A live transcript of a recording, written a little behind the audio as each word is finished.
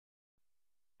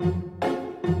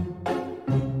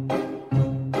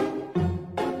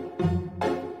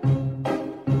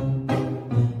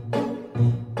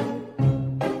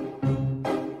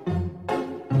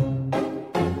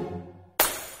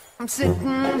I'm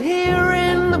sitting here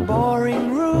in the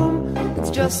boring room.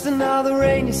 It's just another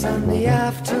rainy Sunday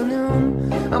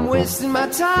afternoon. I'm wasting my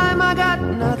time, I got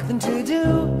nothing to do.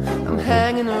 I'm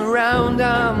hanging around,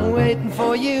 I'm waiting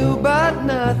for you, but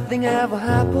nothing ever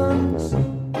happens.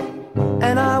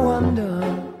 And I wonder,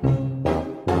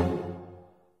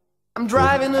 I'm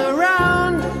driving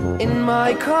around in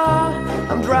my car.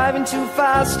 I'm driving too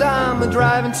fast, I'm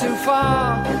driving too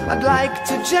far. I'd like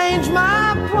to change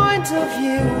my point of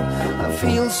view. I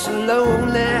feel so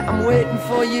lonely, I'm waiting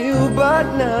for you, but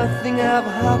nothing ever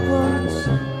happens.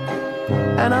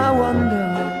 And I wonder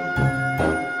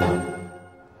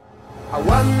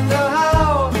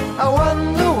how, I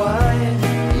wonder why.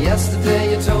 Yesterday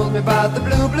you told me about the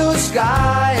blue, blue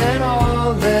sky, and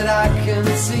all that I can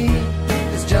see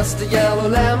is just a yellow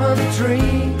lemon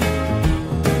tree.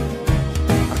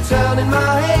 I'm turning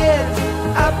my head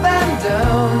up and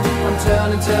down. I'm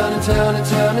turning, turning, turning,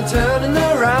 turning, turning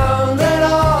around, and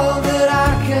all that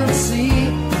I can see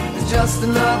is just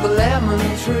another lemon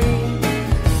tree.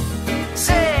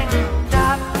 Sing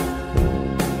da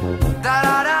da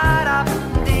da da da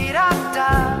dee da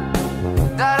da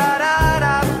da da da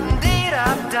da dee da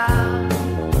da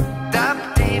da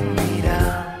dee dee da.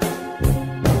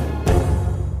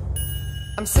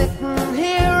 I'm sitting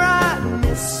here, I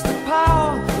miss the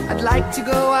power. I'd like to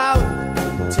go out,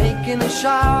 taking a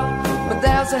shower, but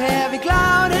there's a heavy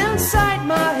cloud inside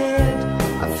my head.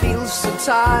 I feel so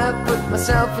tired, put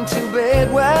myself into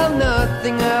bed. Well,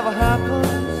 nothing ever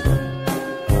happens,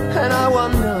 and I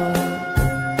wonder.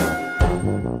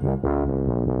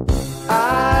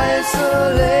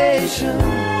 Isolation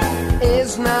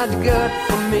is not good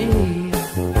for me.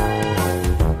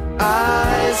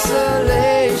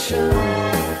 Isolation,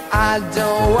 I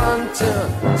don't want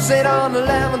to sit on a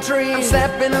lemon tree. I'm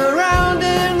stepping around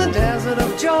in the desert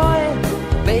of joy.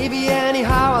 Baby,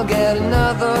 anyhow I'll get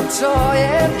another toy,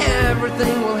 and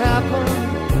everything will happen.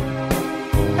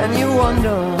 And you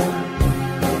wonder,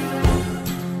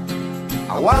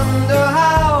 I wonder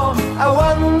how, I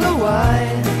wonder why.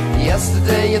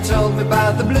 Yesterday you told me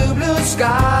about the blue, blue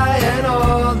sky, and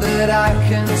all that I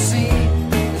can see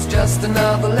is just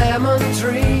another lemon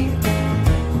tree.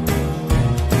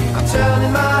 I'm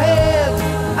turning my head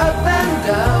up and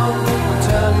down. I'm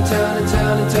turning, turning,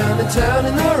 turning, turning,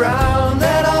 turning around,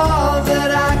 and all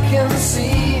that I can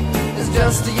see is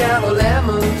just a yellow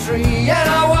lemon tree. And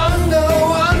I wonder,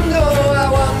 wonder, I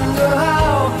wonder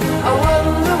how, I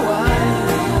wonder why.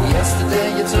 Yesterday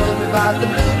you told me about the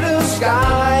blue, blue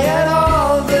sky, and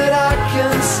all that I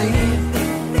can see,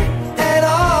 and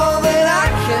all that I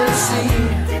can see,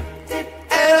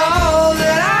 and all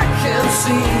that I can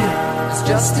see is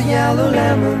just a yellow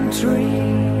lemon tree.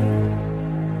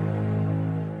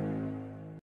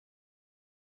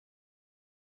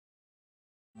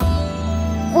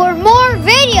 For more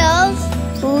videos,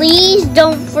 please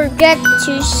don't forget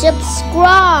to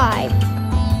subscribe.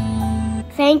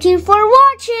 Thank you for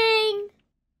watching.